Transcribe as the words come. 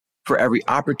for every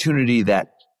opportunity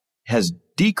that has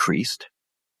decreased,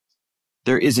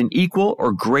 there is an equal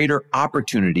or greater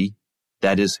opportunity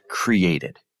that is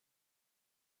created.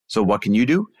 So what can you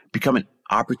do? Become an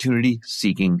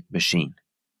opportunity-seeking machine.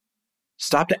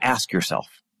 Stop to ask yourself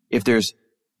if there's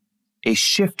a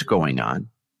shift going on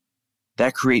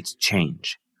that creates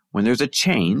change. When there's a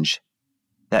change,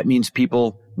 that means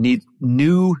people need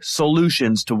new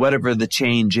solutions to whatever the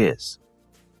change is.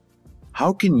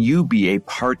 How can you be a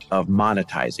part of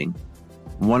monetizing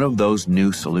one of those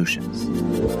new solutions?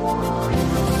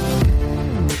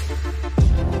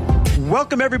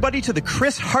 Welcome, everybody, to the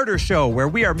Chris Harder Show, where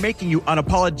we are making you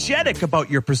unapologetic about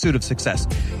your pursuit of success,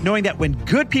 knowing that when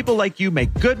good people like you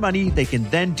make good money, they can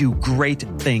then do great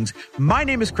things. My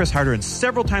name is Chris Harder, and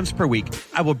several times per week,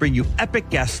 I will bring you epic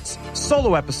guests,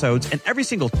 solo episodes, and every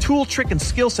single tool, trick, and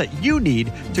skill set you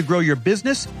need to grow your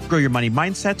business, grow your money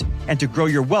mindset, and to grow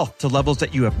your wealth to levels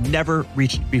that you have never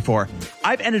reached before.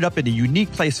 I've ended up in a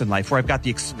unique place in life where I've got the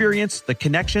experience, the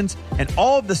connections, and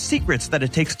all of the secrets that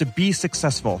it takes to be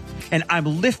successful. And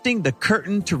I'm lifting the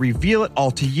curtain to reveal it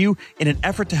all to you in an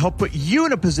effort to help put you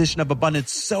in a position of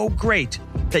abundance so great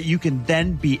that you can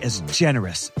then be as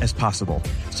generous as possible.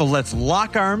 So let's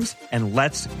lock arms and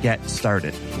let's get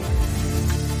started.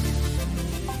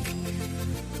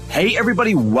 Hey,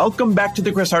 everybody. Welcome back to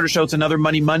the Chris Harder Show. It's another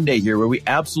Money Monday here where we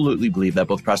absolutely believe that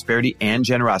both prosperity and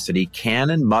generosity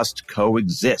can and must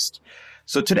coexist.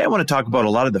 So today I want to talk about a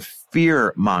lot of the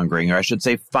fear mongering, or I should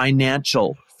say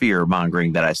financial fear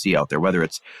mongering that I see out there, whether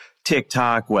it's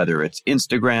TikTok, whether it's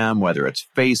Instagram, whether it's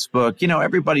Facebook. You know,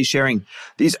 everybody's sharing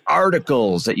these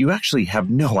articles that you actually have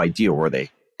no idea where they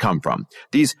come from.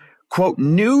 These, quote,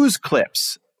 news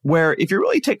clips, where if you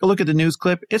really take a look at the news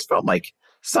clip, it's from like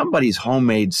somebody's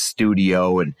homemade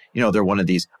studio, and, you know, they're one of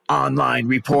these online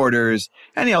reporters.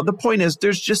 And, you know, the point is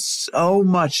there's just so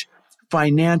much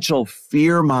financial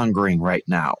fear mongering right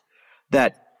now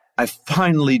that I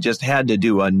finally just had to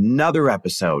do another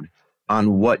episode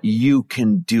on what you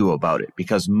can do about it,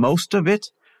 because most of it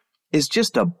is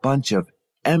just a bunch of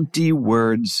empty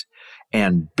words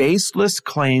and baseless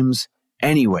claims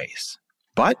anyways.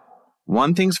 But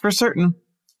one thing's for certain,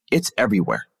 it's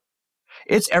everywhere.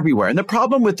 It's everywhere. And the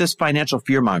problem with this financial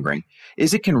fear mongering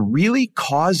is it can really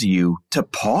cause you to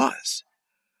pause.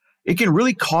 It can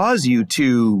really cause you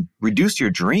to reduce your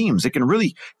dreams. It can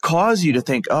really cause you to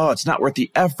think, oh, it's not worth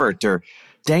the effort, or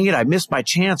dang it, I missed my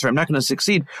chance, or I'm not going to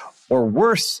succeed. Or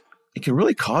worse, it can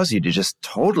really cause you to just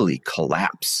totally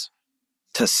collapse,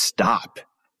 to stop.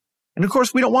 And of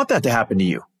course, we don't want that to happen to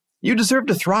you. You deserve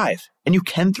to thrive, and you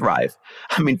can thrive.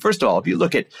 I mean, first of all, if you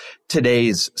look at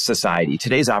today's society,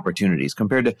 today's opportunities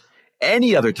compared to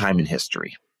any other time in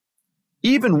history,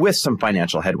 even with some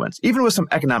financial headwinds, even with some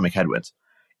economic headwinds,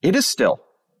 it is still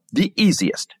the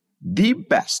easiest, the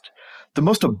best, the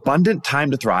most abundant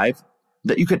time to thrive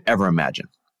that you could ever imagine.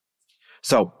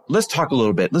 So let's talk a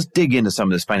little bit. Let's dig into some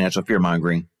of this financial fear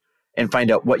mongering and find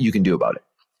out what you can do about it.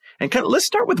 And let's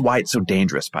start with why it's so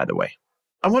dangerous, by the way.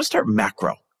 I want to start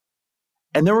macro.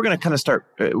 And then we're going to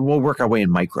we'll work our way in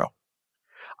micro.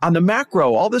 On the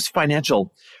macro, all this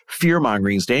financial fear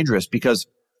mongering is dangerous because,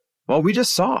 well, we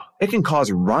just saw it can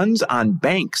cause runs on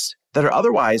banks that are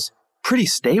otherwise pretty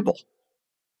stable.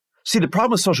 See, the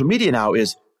problem with social media now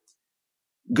is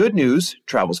good news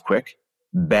travels quick.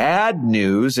 Bad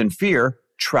news and fear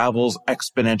travels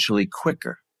exponentially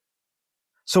quicker.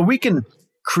 So we can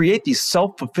create these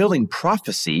self-fulfilling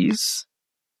prophecies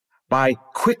by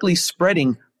quickly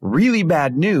spreading really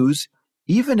bad news,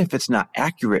 even if it's not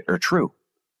accurate or true.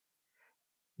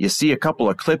 You see a couple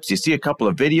of clips, you see a couple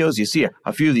of videos, you see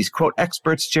a few of these, quote,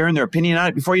 experts sharing their opinion on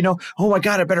it before you know, oh my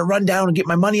God, I better run down and get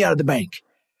my money out of the bank.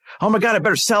 Oh my God, I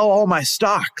better sell all my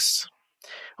stocks.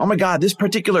 Oh my God, this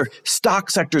particular stock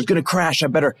sector is going to crash. I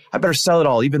better sell it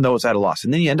all, even though it's at a loss.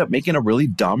 And then you end up making a really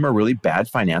dumb or really bad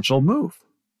financial move.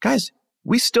 Guys,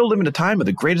 we still live in a time of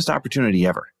the greatest opportunity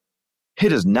ever.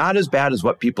 It is not as bad as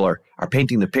what people are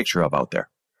painting the picture of out there.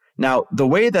 Now, the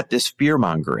way that this fear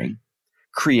mongering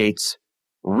creates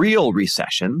real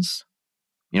recessions,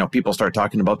 you know, people start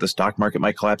talking about the stock market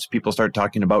might collapse. People start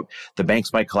talking about the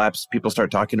banks might collapse. People start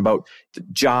talking about the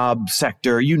job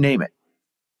sector, you name it.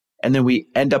 And then we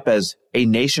end up as a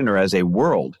nation or as a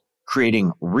world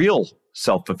creating real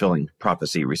self-fulfilling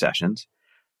prophecy recessions.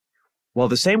 Well,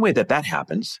 the same way that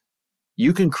happens,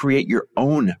 you can create your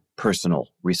own personal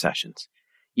recessions,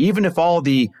 even if all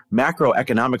the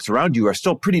macroeconomics around you are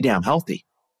still pretty damn healthy.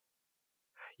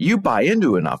 You buy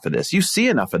into enough of this, you see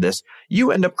enough of this,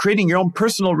 you end up creating your own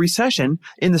personal recession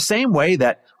in the same way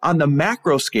that on the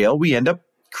macro scale, we end up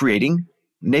creating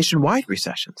nationwide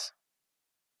recessions.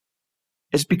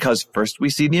 It's because first we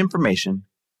see the information,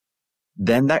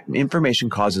 then that information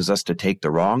causes us to take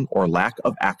the wrong or lack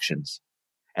of actions,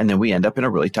 and then we end up in a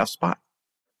really tough spot.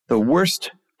 The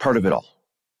worst part of it all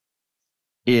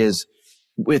is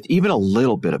with even a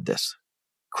little bit of this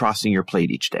crossing your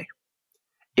plate each day,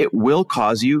 it will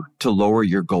cause you to lower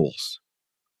your goals.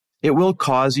 It will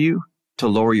cause you to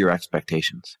lower your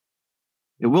expectations.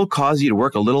 It will cause you to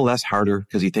work a little less harder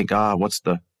because you think, what's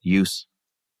the use?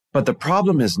 But the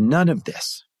problem is none of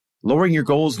this, lowering your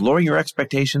goals, lowering your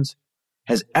expectations,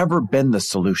 has ever been the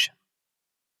solution.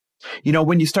 You know,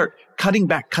 when you start cutting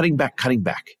back,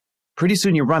 pretty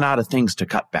soon you run out of things to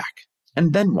cut back.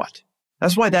 And then what?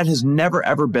 That's why that has never,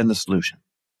 ever been the solution.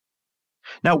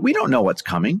 Now, we don't know what's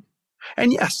coming.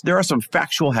 And yes, there are some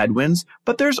factual headwinds,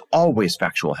 but there's always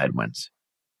factual headwinds.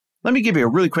 Let me give you a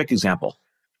really quick example.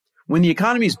 When the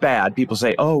economy's bad, people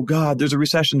say, oh God, there's a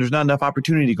recession. There's not enough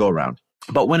opportunity to go around.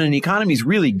 But when an economy's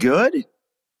really good,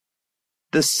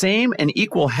 the same and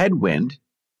equal headwind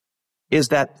is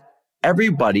that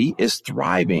everybody is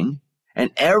thriving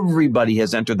and everybody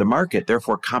has entered the market.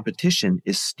 Therefore, competition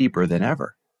is steeper than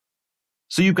ever.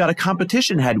 So you've got a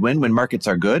competition headwind when markets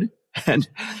are good, and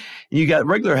you got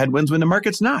regular headwinds when the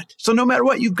market's not. So no matter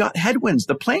what, you've got headwinds.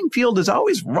 The playing field is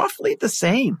always roughly the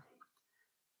same.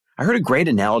 I heard a great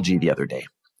analogy the other day.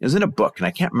 It was in a book, and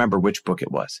I can't remember which book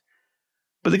it was.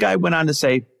 But the guy went on to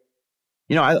say,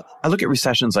 you know, I look at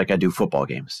recessions like I do football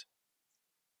games.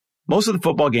 Most of the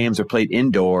football games are played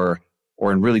indoor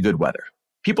or in really good weather.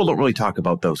 People don't really talk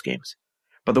about those games.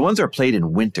 But the ones that are played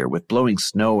in winter with blowing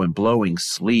snow and blowing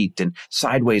sleet and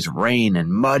sideways rain and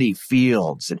muddy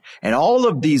fields and all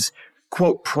of these,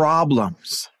 quote,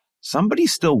 problems, somebody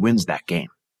still wins that game.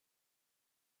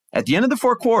 At the end of the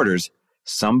 4 quarters,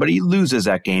 somebody loses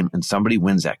that game and somebody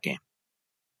wins that game.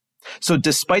 So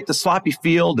despite the sloppy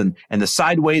field and the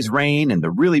sideways rain and the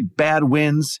really bad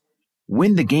winds,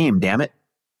 win the game, damn it.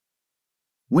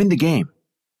 Win the game.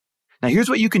 Now, here's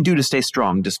what you can do to stay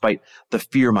strong despite the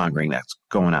fear-mongering that's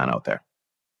going on out there.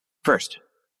 First,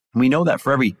 we know that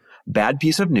for every bad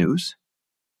piece of news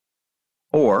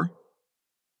or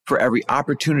for every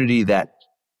opportunity that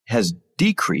has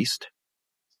decreased,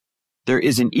 there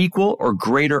is an equal or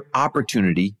greater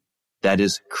opportunity that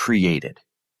is created.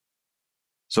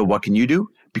 So what can you do?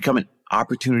 Become an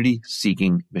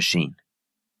opportunity-seeking machine.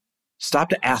 Stop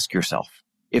to ask yourself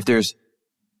if there's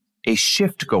a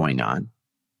shift going on.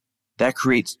 That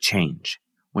creates change.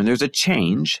 When there's a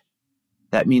change,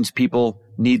 that means people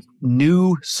need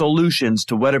new solutions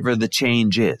to whatever the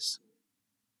change is.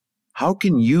 How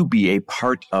can you be a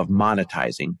part of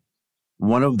monetizing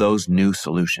one of those new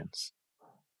solutions?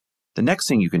 The next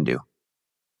thing you can do,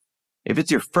 if it's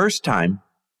your first time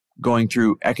going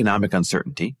through economic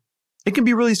uncertainty, it can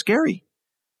be really scary.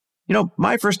 You know,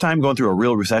 my first time going through a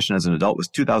real recession as an adult was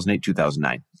 2008,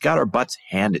 2009. Got our butts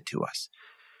handed to us.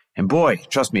 And boy,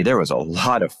 trust me, there was a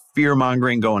lot of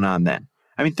fear-mongering going on then.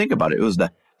 I mean, think about it. It was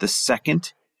the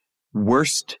second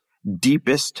worst,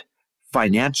 deepest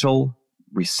financial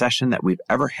recession that we've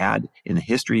ever had in the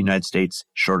history of the United States,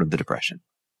 short of the Depression.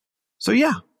 So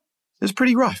yeah, it was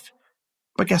pretty rough.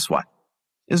 But guess what?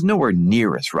 It's nowhere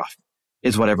near as rough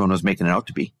as what everyone was making it out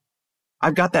to be.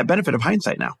 I've got that benefit of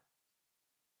hindsight now.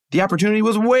 The opportunity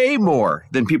was way more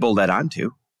than people led on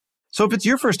to. So if it's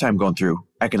your first time going through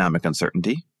economic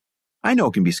uncertainty, I know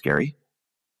it can be scary,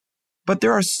 but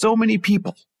there are so many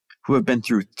people who have been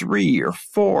through 3 or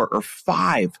 4 or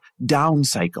 5 down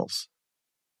cycles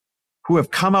who have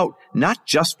come out not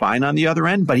just fine on the other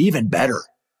end, but even better,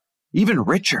 even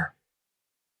richer.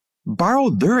 Borrow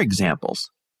their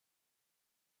examples.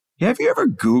 Have you ever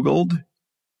Googled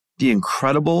the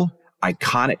incredible,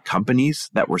 iconic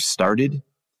companies that were started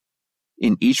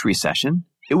in each recession?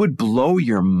 It would blow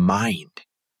your mind.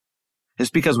 It's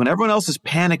because when everyone else is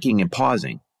panicking and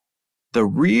pausing, the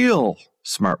real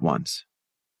smart ones,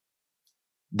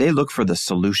 they look for the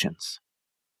solutions.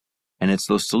 And it's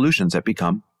those solutions that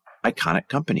become iconic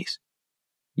companies.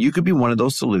 You could be one of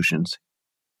those solutions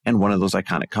and one of those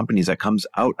iconic companies that comes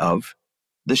out of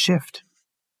the shift.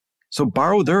 So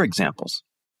borrow their examples.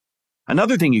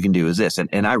 Another thing you can do is this,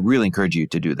 and I really encourage you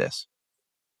to do this.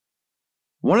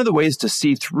 One of the ways to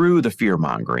see through the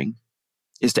fear-mongering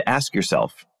is to ask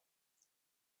yourself,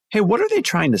 hey, what are they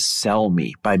trying to sell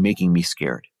me by making me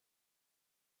scared?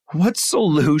 What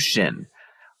solution?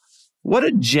 What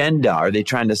agenda are they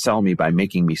trying to sell me by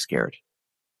making me scared?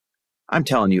 I'm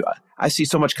telling you, I see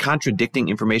so much contradicting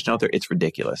information out there. It's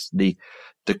ridiculous. The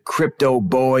crypto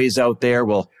boys out there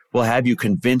will have you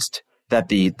convinced that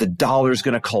the dollar is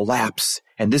going to collapse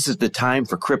and this is the time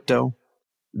for crypto.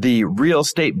 The real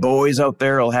estate boys out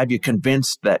there will have you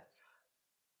convinced that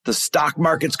the stock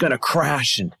market's going to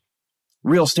crash and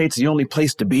real estate's the only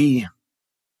place to be.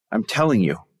 I'm telling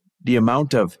you, the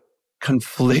amount of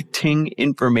conflicting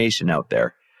information out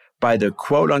there by the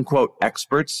quote unquote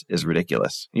experts is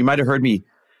ridiculous. You might have heard me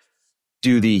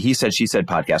do the He Said, She Said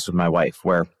podcast with my wife,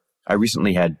 where I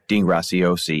recently had Dean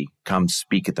Graziosi come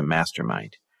speak at the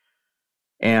mastermind.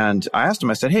 And I asked him,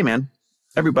 I said, hey man,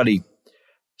 everybody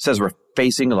says we're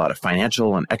facing a lot of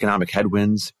financial and economic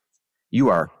headwinds. You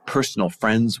are personal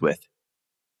friends with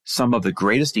some of the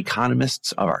greatest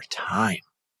economists of our time.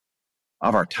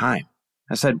 I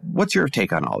said, what's your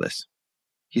take on all this?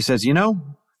 He says,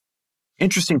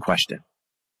 interesting question.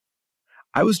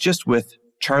 I was just with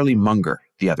Charlie Munger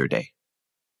the other day.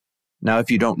 Now,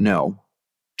 if you don't know,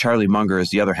 Charlie Munger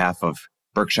is the other half of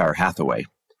Berkshire Hathaway,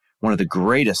 one of the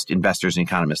greatest investors and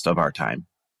economists of our time.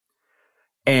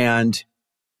 And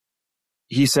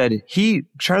he said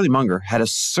Charlie Munger had a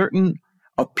certain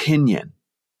opinion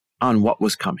on what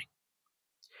was coming.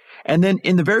 And then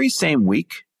in the very same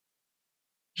week,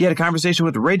 he had a conversation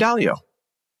with Ray Dalio,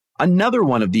 another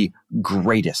one of the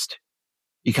greatest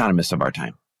economists of our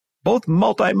time. Both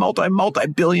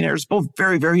multi-billionaires, both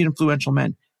very, very influential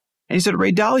men. And he said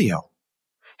Ray Dalio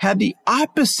had the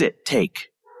opposite take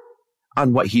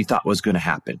on what he thought was going to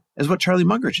happen as what Charlie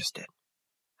Munger just did.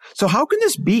 So how can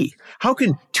this be? How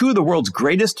can two of the world's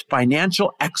greatest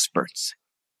financial experts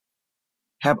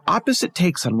have opposite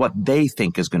takes on what they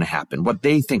think is going to happen, what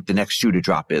they think the next shoe to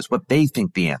drop is, what they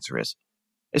think the answer is?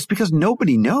 It's because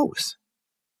nobody knows.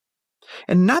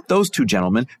 And not those two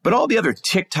gentlemen, but all the other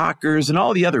TikTokers and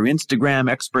all the other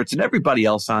Instagram experts and everybody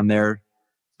else on there,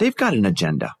 they've got an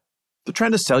agenda. They're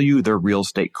trying to sell you their real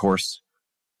estate course.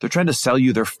 They're trying to sell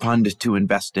you their fund to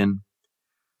invest in.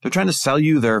 They're trying to sell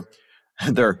you their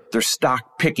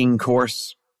stock picking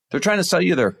course. They're trying to sell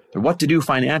you their what to do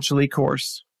financially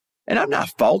course. And I'm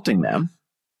not faulting them.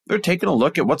 They're taking a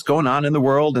look at what's going on in the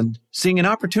world and seeing an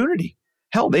opportunity.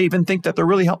 Hell, they even think that they're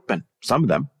really helping, some of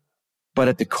them. But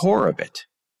at the core of it,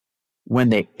 when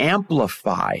they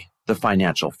amplify the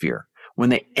financial fear, when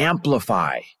they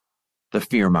amplify the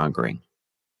fear mongering,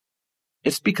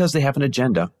 it's because they have an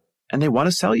agenda and they want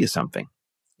to sell you something,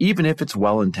 even if it's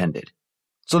well intended.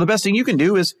 So the best thing you can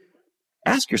do is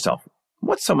ask yourself,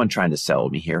 what's someone trying to sell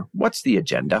me here? What's the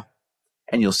agenda?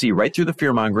 And you'll see right through the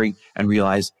fear mongering and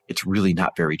realize it's really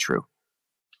not very true.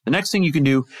 The next thing you can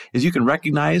do is you can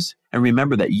recognize and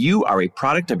remember that you are a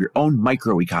product of your own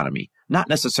microeconomy, not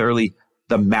necessarily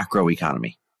the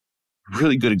macroeconomy. A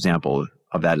really good example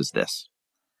of that is this.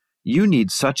 You need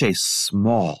such a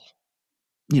small,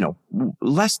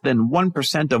 less than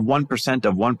 1% of 1%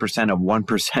 of 1% of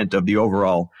 1% of the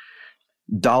overall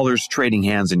dollars trading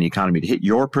hands in the economy to hit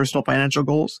your personal financial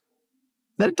goals,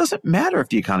 that it doesn't matter if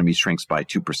the economy shrinks by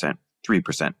 2%,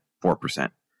 3%,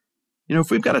 4%. If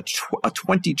we've got a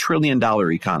 $20 trillion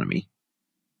economy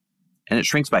and it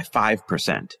shrinks by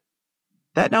 5%,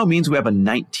 that now means we have a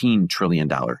 $19 trillion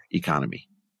economy.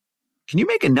 Can you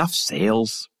make enough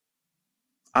sales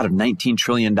out of $19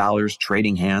 trillion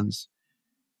trading hands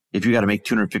if you got to make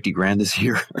 250 grand this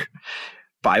year,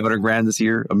 500 grand this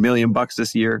year, $1 million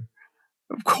this year?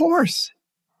 Of course,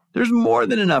 there's more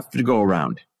than enough to go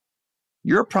around.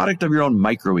 You're a product of your own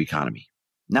microeconomy,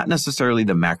 not necessarily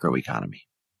the macroeconomy.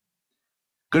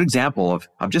 Good example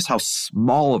of just how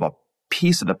small of a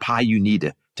piece of the pie you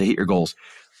need to hit your goals.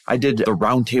 I did the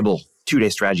roundtable 2-day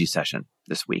strategy session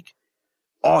this week.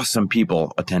 Awesome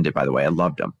people attended, by the way. I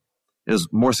loved them. It was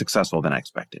more successful than I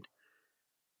expected.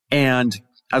 And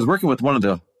I was working with one of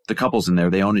the couples in there.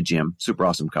 They own a gym, super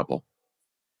awesome couple.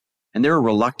 And they were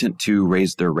reluctant to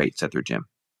raise their rates at their gym.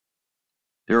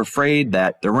 They were afraid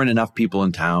that there weren't enough people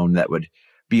in town that would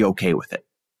be okay with it.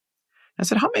 I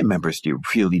said, how many members do you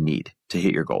really need to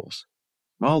hit your goals?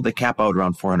 Well, they cap out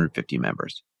around 450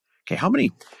 members. Okay, how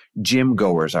many gym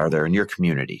goers are there in your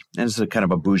community? And this is a kind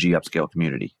of a bougie upscale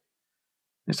community.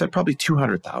 They said, probably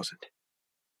 200,000.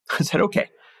 I said, okay.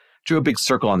 Drew a big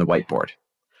circle on the whiteboard.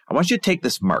 I want you to take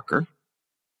this marker,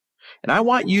 and I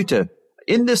want you to,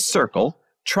 in this circle,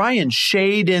 try and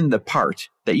shade in the part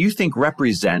that you think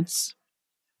represents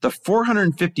the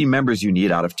 450 members you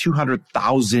need out of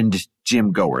 200,000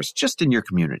 gym goers just in your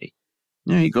community.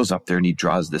 He goes up there and he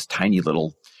draws this tiny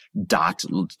little dot,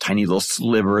 tiny little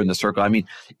sliver in the circle. I mean,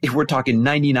 if we're talking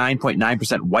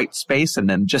 99.9% white space and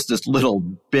then just this little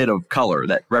bit of color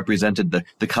that represented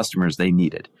the customers they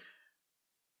needed.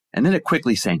 And then it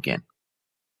quickly sank in.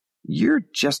 You're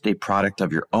just a product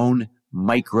of your own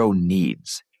micro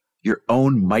needs, your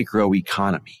own micro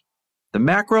economy. The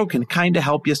macro can kind of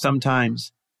help you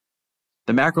sometimes.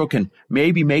 The macro can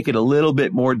maybe make it a little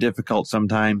bit more difficult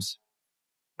sometimes,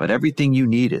 but everything you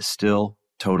need is still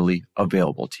totally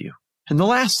available to you. And the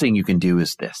last thing you can do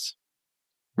is this.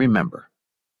 Remember,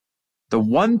 the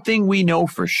one thing we know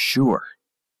for sure,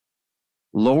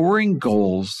 lowering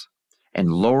goals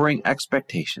and lowering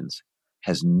expectations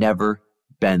has never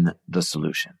been the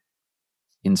solution.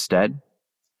 Instead,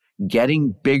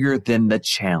 getting bigger than the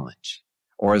challenge,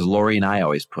 or as Lori and I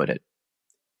always put it,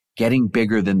 getting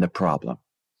bigger than the problem,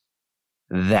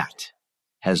 that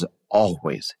has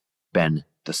always been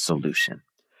the solution.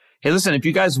 Hey, listen, if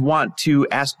you guys want to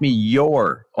ask me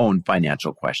your own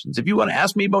financial questions, if you want to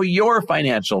ask me about your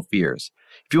financial fears,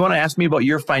 if you want to ask me about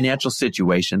your financial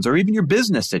situations or even your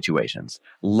business situations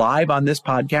live on this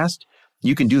podcast,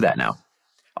 you can do that now.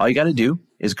 All you got to do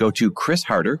is go to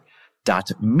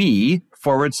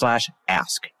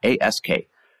chrisharder.me/ask, A-S-K.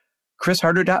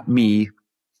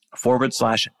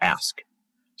 chrisharder.me/ask.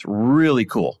 It's really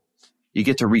cool. You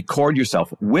get to record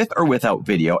yourself with or without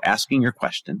video asking your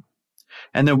question.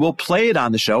 And then we'll play it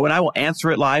on the show and I will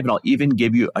answer it live and I'll even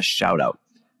give you a shout out.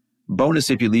 Bonus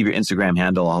if you leave your Instagram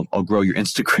handle, I'll grow your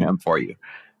Instagram for you.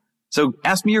 So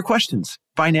ask me your questions.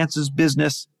 Finances,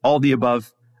 business, all the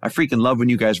above. I freaking love when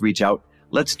you guys reach out.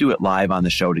 Let's do it live on the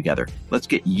show together. Let's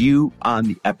get you on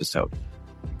the episode.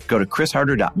 Go to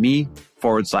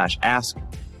chrisharder.me/ask.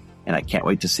 And I can't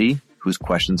wait to see whose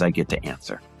questions I get to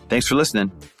answer. Thanks for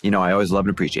listening. You know, I always love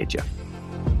and appreciate you.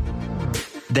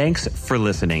 Thanks for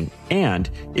listening. And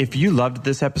if you loved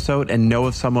this episode and know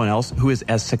of someone else who is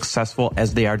as successful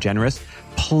as they are generous,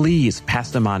 please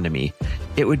pass them on to me.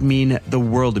 It would mean the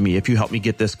world to me if you help me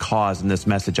get this cause and this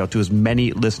message out to as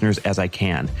many listeners as I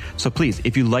can. So please,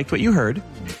 if you liked what you heard,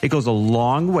 it goes a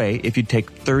long way if you take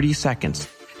 30 seconds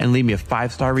and leave me a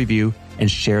 5-star review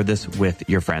and share this with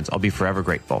your friends. I'll be forever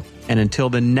grateful. And until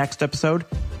the next episode,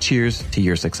 cheers to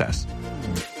your success.